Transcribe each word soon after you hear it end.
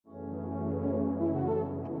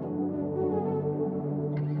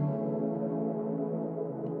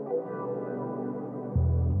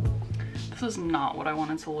This is not what I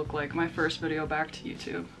wanted to look like my first video back to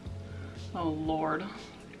YouTube. Oh Lord.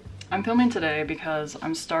 I'm filming today because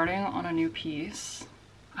I'm starting on a new piece.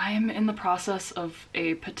 I am in the process of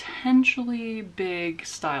a potentially big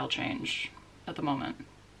style change at the moment.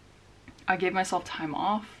 I gave myself time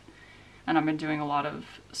off and I've been doing a lot of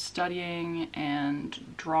studying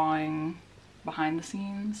and drawing behind the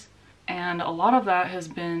scenes. And a lot of that has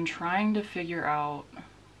been trying to figure out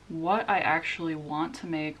what I actually want to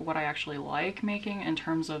make, what I actually like making in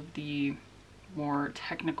terms of the more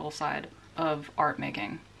technical side of art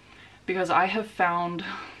making. Because I have found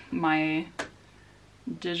my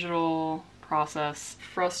digital process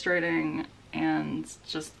frustrating and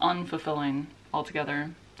just unfulfilling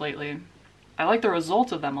altogether lately. I like the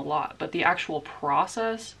result of them a lot, but the actual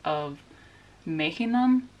process of making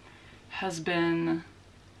them has been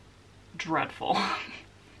dreadful.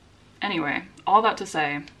 Anyway, all that to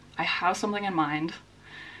say, I have something in mind.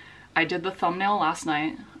 I did the thumbnail last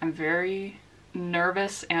night. I'm very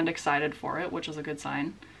nervous and excited for it, which is a good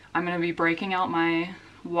sign. I'm going to be breaking out my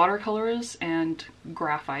watercolors and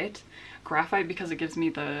graphite. Graphite because it gives me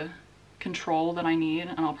the control that I need,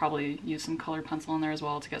 and I'll probably use some colored pencil in there as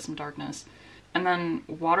well to get some darkness. And then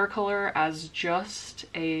watercolor as just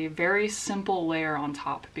a very simple layer on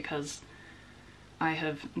top, because I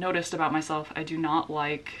have noticed about myself I do not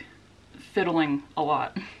like fiddling a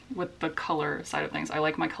lot with the color side of things. I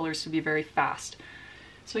like my colors to be very fast.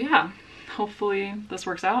 So yeah, hopefully this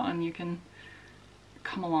works out and you can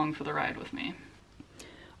come along for the ride with me.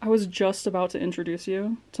 I was just about to introduce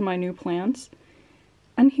you to my new plant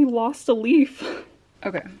and he lost a leaf.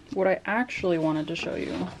 Okay, what I actually wanted to show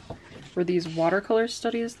you were these watercolor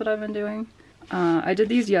studies that I've been doing. I did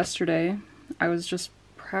these yesterday. I was just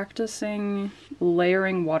practicing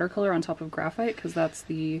layering watercolor on top of graphite because that's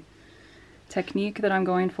the technique that I'm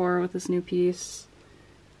going for with this new piece.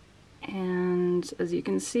 And as you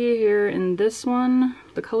can see here in this one,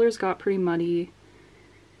 the colors got pretty muddy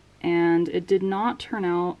and it did not turn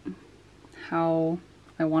out how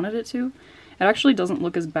I wanted it to. It actually doesn't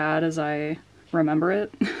look as bad as I remember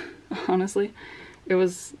it, honestly. It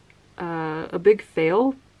was a big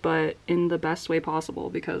fail, but in the best way possible,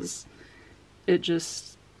 because it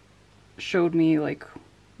just showed me like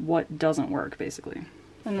what doesn't work basically.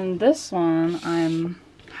 And then this one I'm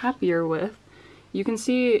happier with. You can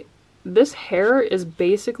see this hair is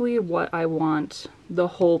basically what I want the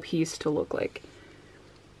whole piece to look like.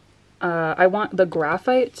 I want the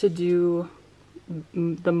graphite to do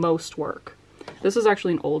the most work. This is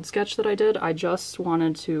actually an old sketch that I did. I just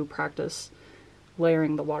wanted to practice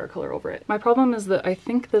layering the watercolor over it. My problem is that I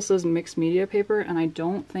think this is mixed media paper and I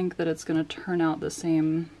don't think that it's going to turn out the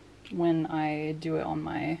same when I do it on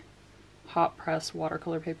my hot press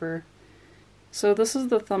watercolor paper. So this is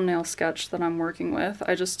the thumbnail sketch that I'm working with.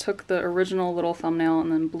 I just took the original little thumbnail and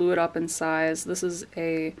then blew it up in size. This is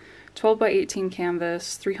a 12 by 18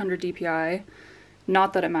 canvas, 300 DPI.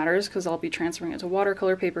 Not that it matters because I'll be transferring it to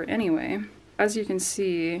watercolor paper anyway. As you can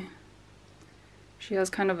see, she has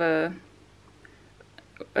kind of a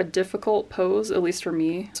difficult pose, at least for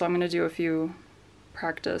me. So I'm going to do a few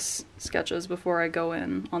practice sketches before I go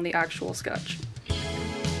in on the actual sketch.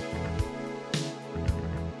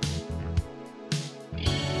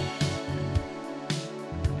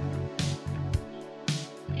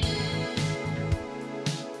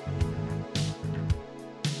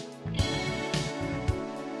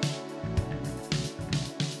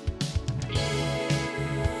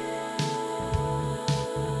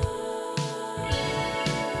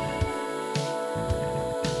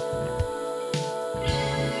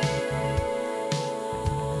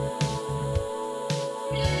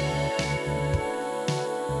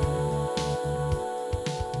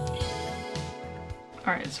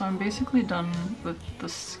 Alright, so I'm basically done with the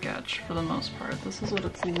sketch for the most part. This is what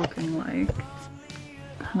it's looking like.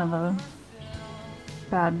 Kind of a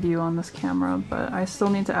bad view on this camera, but I still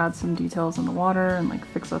need to add some details in the water and like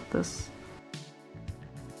fix up this.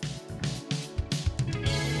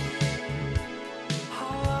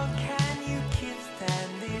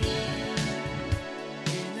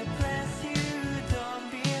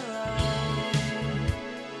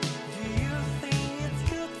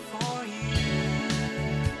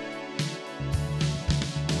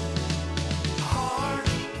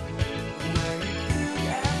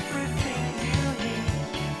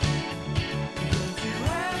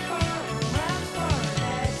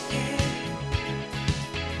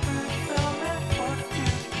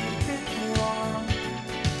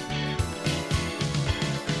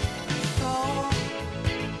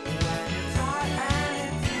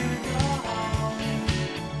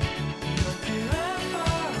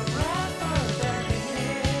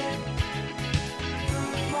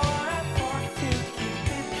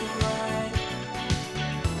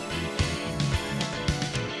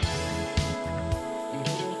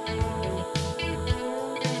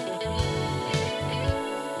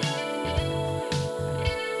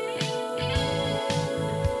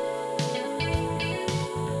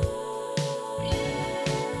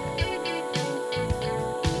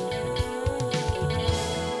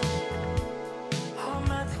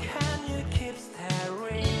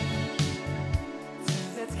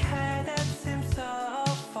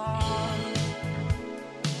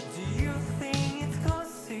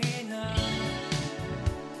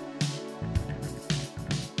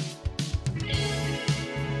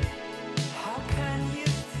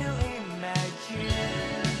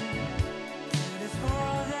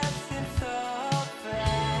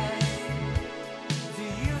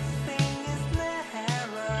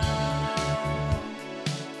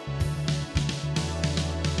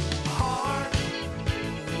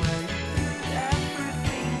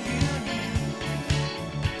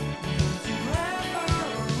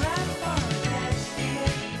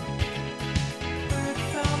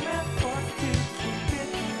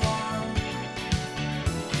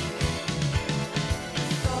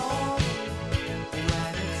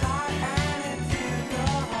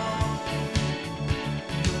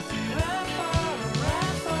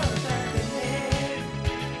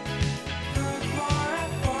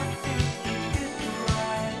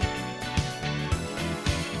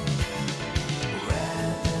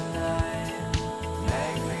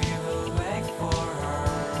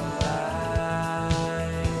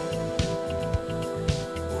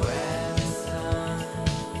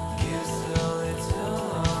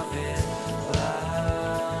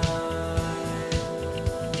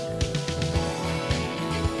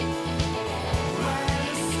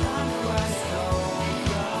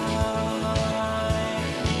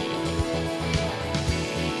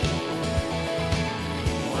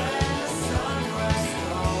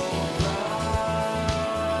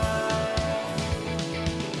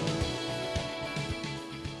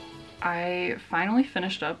 I finally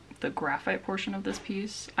finished up the graphite portion of this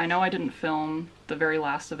piece. I know I didn't film the very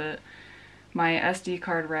last of it. My SD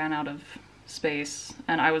card ran out of space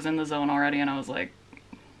and I was in the zone already and I was like,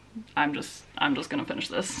 I'm just gonna finish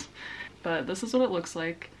this. But this is what it looks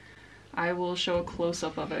like. I will show a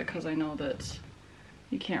close-up of it because I know that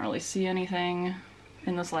you can't really see anything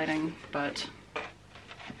in this lighting, but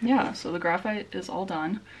yeah, so the graphite is all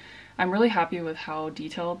done. I'm really happy with how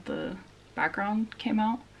detailed the background came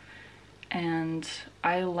out, and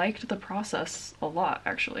I liked the process a lot,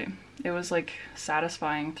 actually. It was like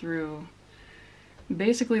satisfying through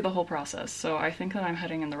basically the whole process, so I think that I'm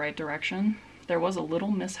heading in the right direction. There was a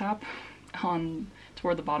little mishap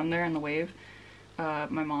toward the bottom there in the wave.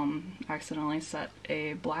 My mom accidentally set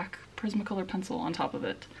a black Prismacolor pencil on top of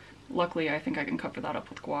it. Luckily, I think I can cover that up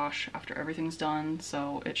with gouache after everything's done,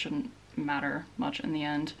 so it shouldn't matter much in the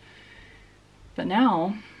end. But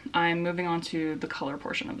now I'm moving on to the color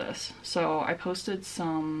portion of this. So I posted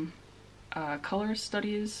some color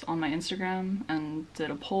studies on my Instagram and did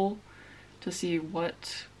a poll to see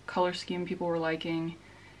what color scheme people were liking.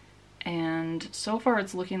 And so far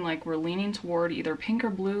it's looking like we're leaning toward either pink or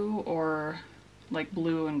blue or like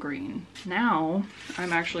blue and green. Now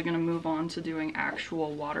I'm actually going to move on to doing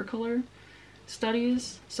actual watercolor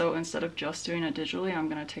studies. So instead of just doing it digitally, I'm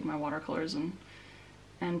going to take my watercolors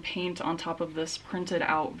and paint on top of this printed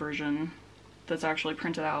out version that's actually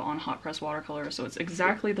printed out on hot press watercolor. So it's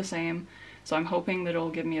exactly the same. So I'm hoping that it'll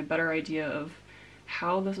give me a better idea of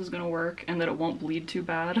how this is going to work and that it won't bleed too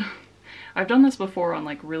bad. I've done this before on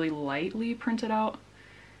like really lightly printed out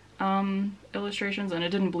illustrations and it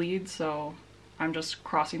didn't bleed, so I'm just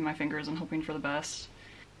crossing my fingers and hoping for the best.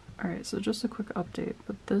 Alright, so just a quick update,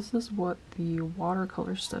 but this is what the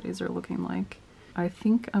watercolor studies are looking like. I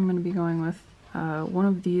think I'm going to be going with one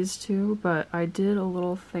of these two, but I did a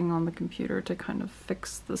little thing on the computer to kind of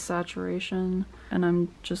fix the saturation, and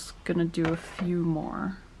I'm just going to do a few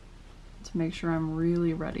more to make sure I'm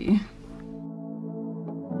really ready.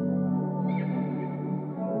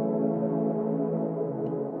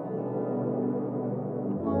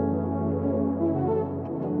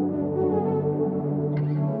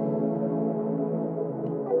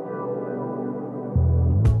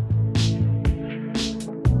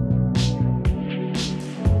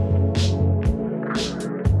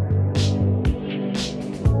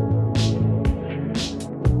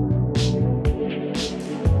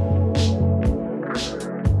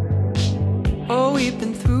 We've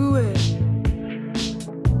been through it.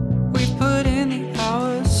 We've put in the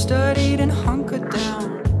hours, studied and hunkered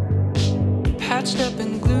down, patched up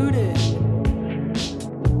and glued it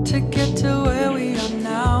to get to where we are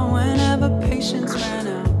now. Whenever patience ran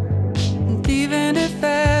out, and even if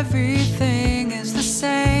everything is the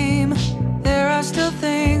same, there are still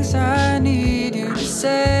things I need you to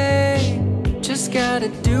say. Just gotta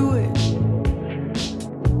do it.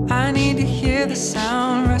 I need to hear the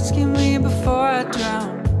sound, rescue me before I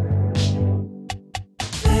drown.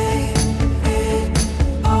 Lay it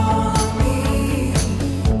all on me.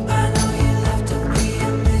 I know you left to be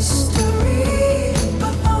a mystery,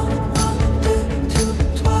 but on 1, 2,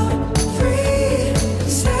 3,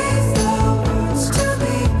 say the words to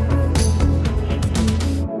me.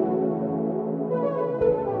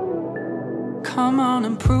 Come on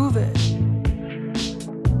and prove it.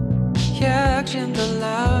 Yeah, actions are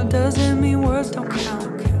loud, doesn't mean words don't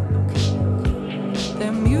count.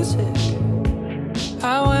 They're music,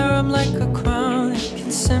 I wear them like a crown. It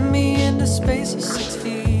can send me into space of 6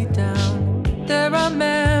 feet down. There are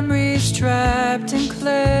memories trapped in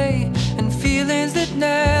clay, and feelings that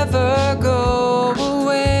never go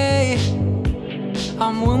away.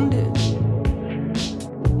 I'm wounded,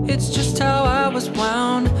 it's just how I was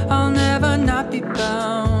wound. I'll never not be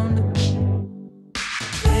bound.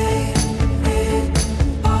 Say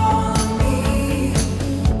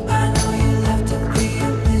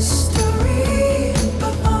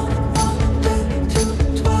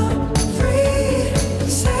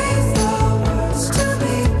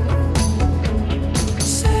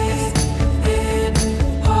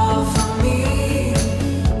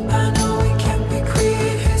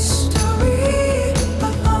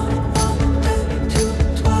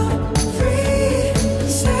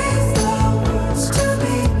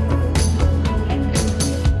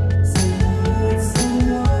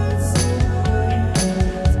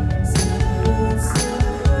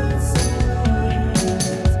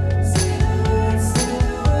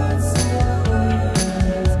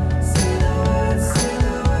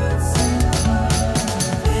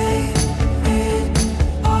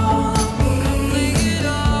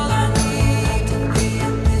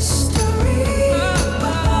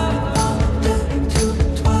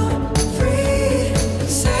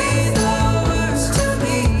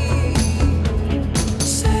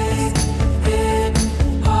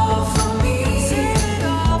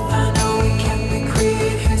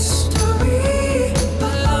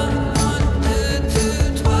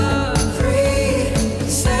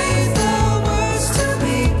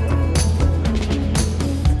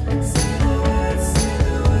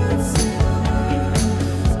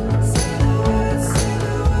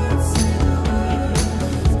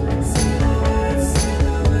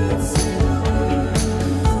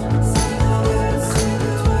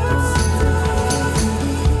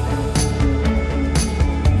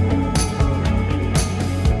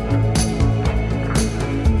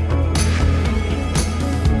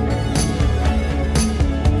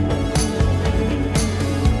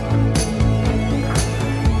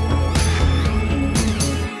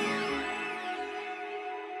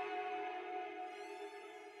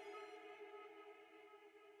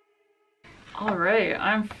All right,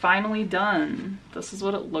 I'm finally done. This is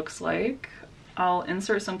what it looks like. I'll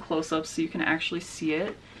insert some close-ups so you can actually see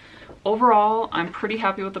it. Overall, I'm pretty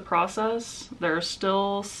happy with the process. There are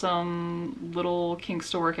still some little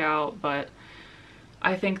kinks to work out, but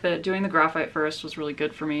I think that doing the graphite first was really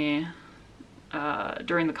good for me.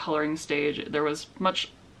 During the coloring stage, there was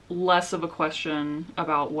much less of a question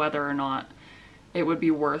about whether or not it would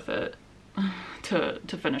be worth it to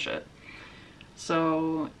finish it.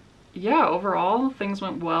 So yeah, overall things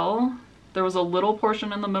went well. There was a little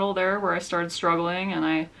portion in the middle there where I started struggling, and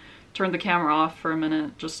I turned the camera off for a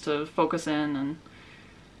minute just to focus in,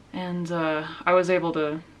 and I was able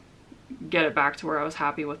to get it back to where I was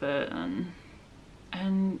happy with it,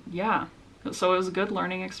 and yeah, so it was a good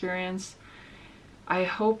learning experience. I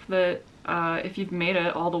hope that if you've made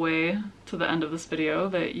it all the way to the end of this video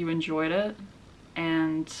that you enjoyed it,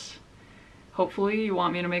 and hopefully you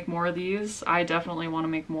want me to make more of these. I definitely want to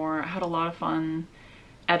make more. I had a lot of fun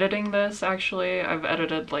editing this, actually. I've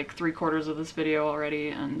edited like 3/4 of this video already,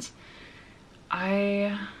 and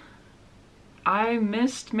I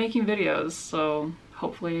missed making videos, so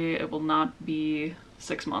hopefully it will not be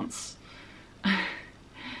 6 months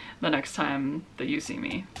the next time that you see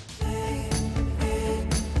me.